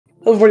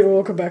Hello everybody,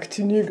 welcome back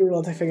to new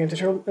Gorilla Tag Game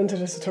tutorial. In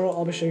today's tutorial,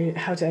 I'll be showing you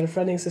how to add a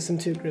friending system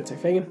to Gorilla Tag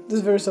Game. This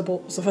is very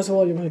simple. So first of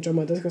all, you want to join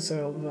my Discord,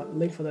 so I'll have a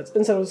link for that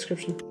inside the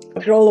description.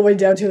 If you're all the way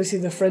down to see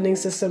the friending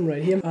system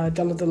right here,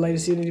 download the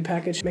latest Unity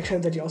package. Make sure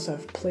that you also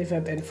have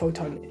PlayFab and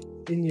Photon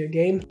in your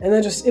game, and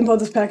then just import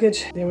this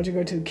package. Then you want to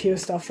go to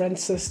Kyostar Friend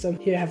System.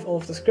 Here I have all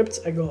of the scripts.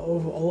 I go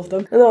over all of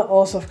them, and then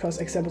also of course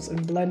examples in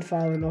blend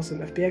file and also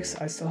in FBX.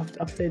 I still have to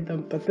update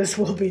them, but this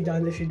will be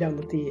done if you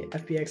download the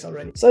FBX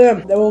already. So yeah,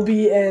 there will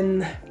be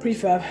an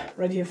prefab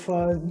right here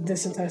for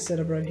this entire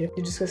setup right here.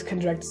 You just can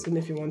drag this in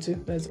if you want to.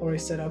 That's already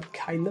set up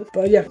kind of,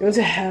 but yeah, you want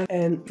to have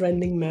an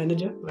friending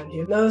manager right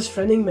here. Now this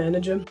friending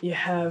manager, you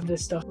have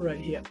this stuff right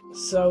here.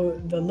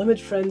 So the limit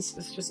friends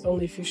is just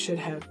only if you should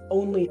have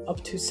only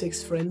up to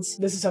 6 friends.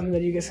 This is something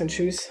that you guys can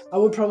choose. I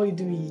would probably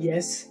do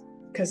yes,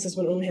 because this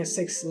one only has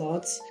 6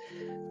 slots.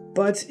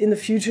 But in the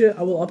future,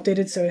 I will update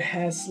it so it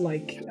has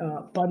like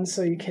buttons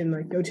so you can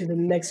like go to the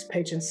next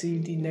page and see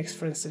the next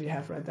friends that you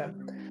have right there.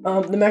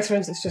 The max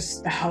friends is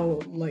just how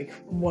like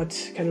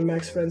what kind of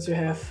max friends you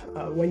have.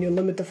 When you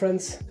limit the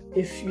friends,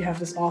 if you have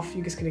this off,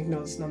 you guys can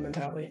ignore this number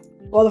entirely.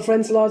 All the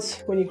friend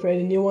slots, when you create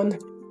a new one,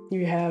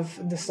 you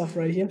have this stuff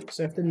right here.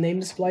 So you have the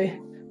name display.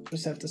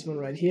 Just have this one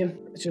right here.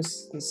 It's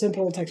just a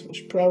simple Text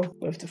Mesh Pro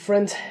with the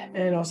friend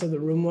and also the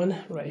room one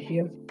right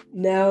here.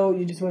 Now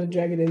you just want to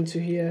drag it into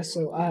here.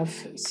 So I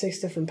have 6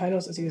 different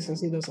panels. As you guys can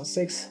see, those are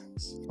 6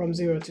 from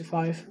 0 to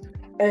 5,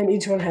 and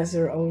each one has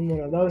their own one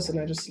of those, and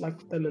I just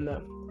like them in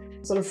there.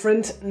 So the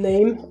friend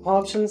name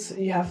options,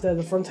 you have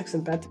the front text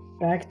and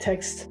back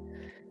text.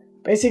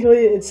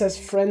 Basically it says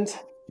friend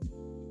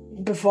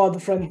before the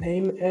friend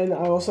name, and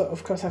I also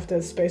of course have the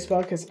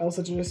spacebar because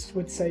also just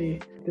would say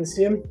this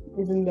here,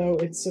 even though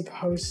it's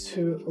supposed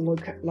to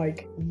look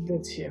like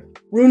this here.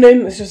 Room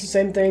name is just the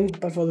same thing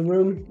but for the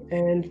room,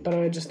 and by the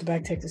way, just the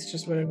back text is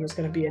just whatever is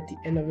going to be at the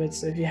end of it.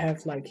 So if you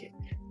have like,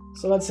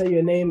 so let's say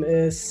your name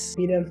is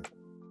Peter,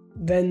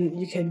 then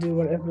you can do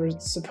whatever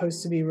it's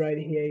supposed to be right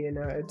here, you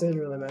know, it doesn't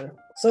really matter.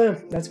 So yeah,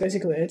 that's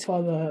basically it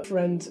for the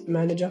friend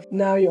manager.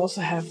 Now you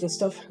also have this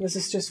stuff. This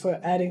is just for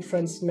adding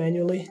friends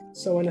manually.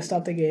 So when I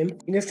start the game,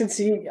 you guys can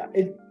see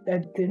it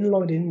didn't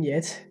load in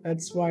yet.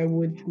 That's why I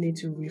would need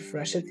to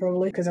refresh it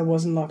probably, because I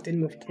wasn't logged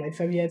in with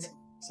PlayFab yet.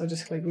 So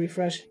just click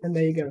refresh, and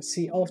there you go.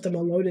 See, all of them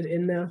are loaded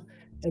in now,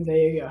 and there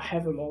you go,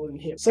 have them all in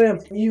here. So yeah,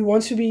 you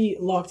want to be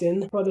logged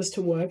in for this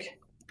to work.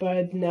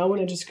 But now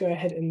when I just go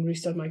ahead and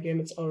restart my game,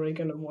 it's already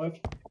gonna work.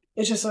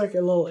 It's just like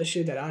a little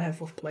issue that I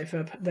have with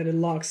PlayFab, that it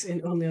logs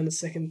in only on the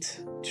second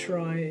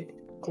try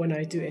when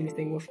I do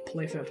anything with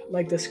PlayFab,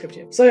 like this script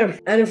here. So yeah,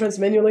 adding friends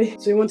manually.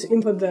 So you want to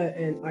input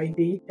an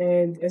ID,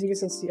 and as you guys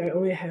can see, I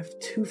only have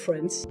 2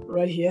 friends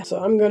right here.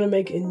 So I'm gonna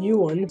make a new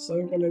one. So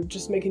I'm gonna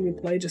just make a new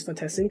play just for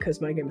testing,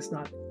 because my game is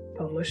not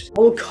published.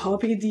 I'll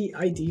copy the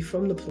ID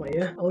from the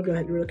player. I'll go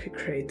ahead and real quick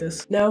create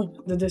this. Now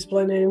the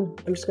display name,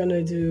 I'm just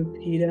gonna do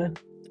Peter.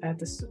 Add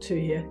this to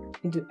here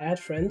and do add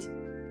friend.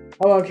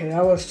 Oh, okay,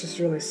 that was just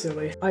really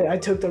silly. I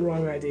took the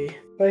wrong ID,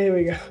 but here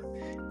we go.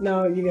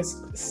 Now you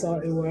guys saw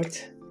it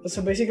worked.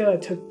 So basically I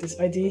took this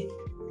ID,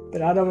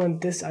 but I don't want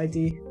this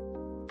ID.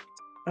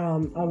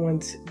 I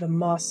want the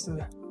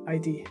master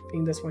ID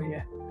being this one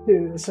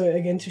here. So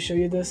again, to show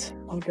you this,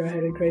 I'll go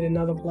ahead and create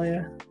another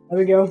player. There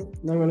we go.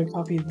 Now I'm gonna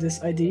copy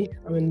this ID.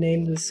 I'm gonna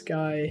name this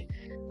guy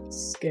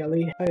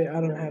Skelly. I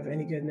don't have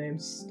any good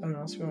names. Don't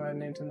ask me why I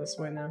named him this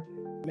way now.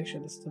 Make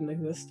sure this doesn't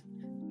exist.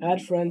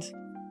 Add friend.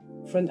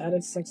 Friend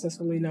added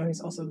successfully. Now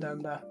he's also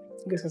down there.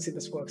 You guys can see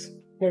this works.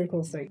 Very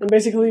cool thing. And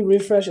basically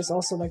refresh is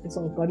also like this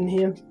little button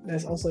here.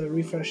 There's also a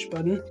refresh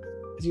button,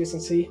 as you guys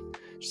can see.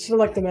 Just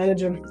select the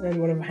manager and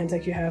whatever hand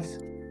tag you have.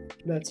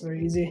 That's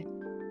very easy.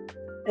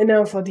 And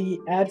now for the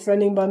add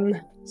friending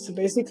button. So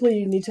basically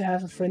you need to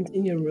have a friend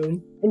in your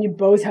room, and you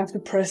both have to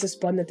press this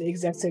button at the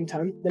exact same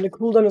time. Then the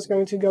cooldown is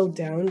going to go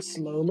down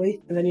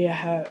slowly, and then you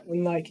have,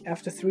 like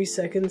after 3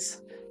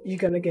 seconds, you're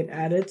gonna get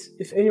added.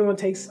 If anyone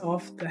takes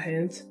off the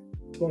hand,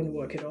 it won't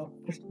work at all.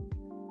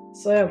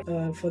 So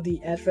yeah, for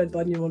the add friend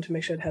button, you want to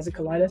make sure it has a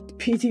collider.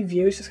 PT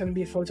view is just gonna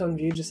be a photon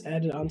view, just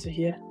add it onto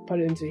here, put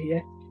it into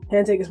here.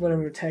 Hand tag is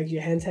whatever tag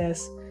your hand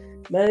has.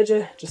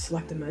 Manager, just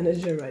select the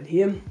manager right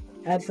here.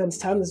 Add friends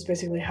time is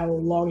basically how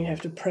long you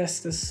have to press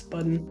this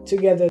button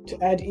together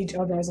to add each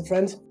other as a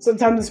friend. So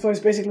time display is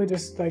basically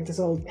just like this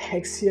old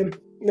text here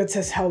that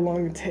says how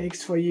long it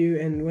takes for you,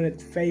 and when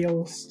it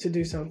fails to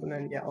do something,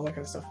 and yeah, all that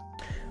kind of stuff.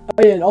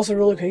 Oh yeah, and also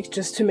really quick,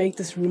 just to make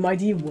this room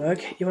ID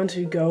work, you want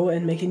to go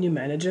and make a new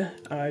manager.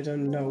 I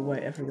don't know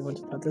wherever you want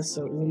to put this,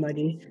 so room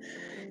ID.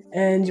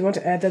 And you want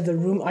to add that the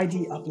room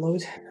ID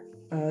upload.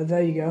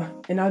 There you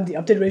go. And now the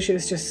update ratio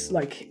is just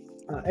like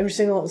every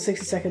single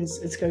 60 seconds,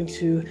 it's going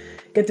to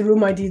get the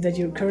room ID that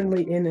you're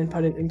currently in and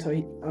put it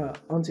into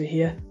onto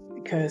here,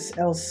 because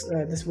else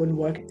this wouldn't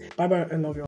work. Bye bye and love you all.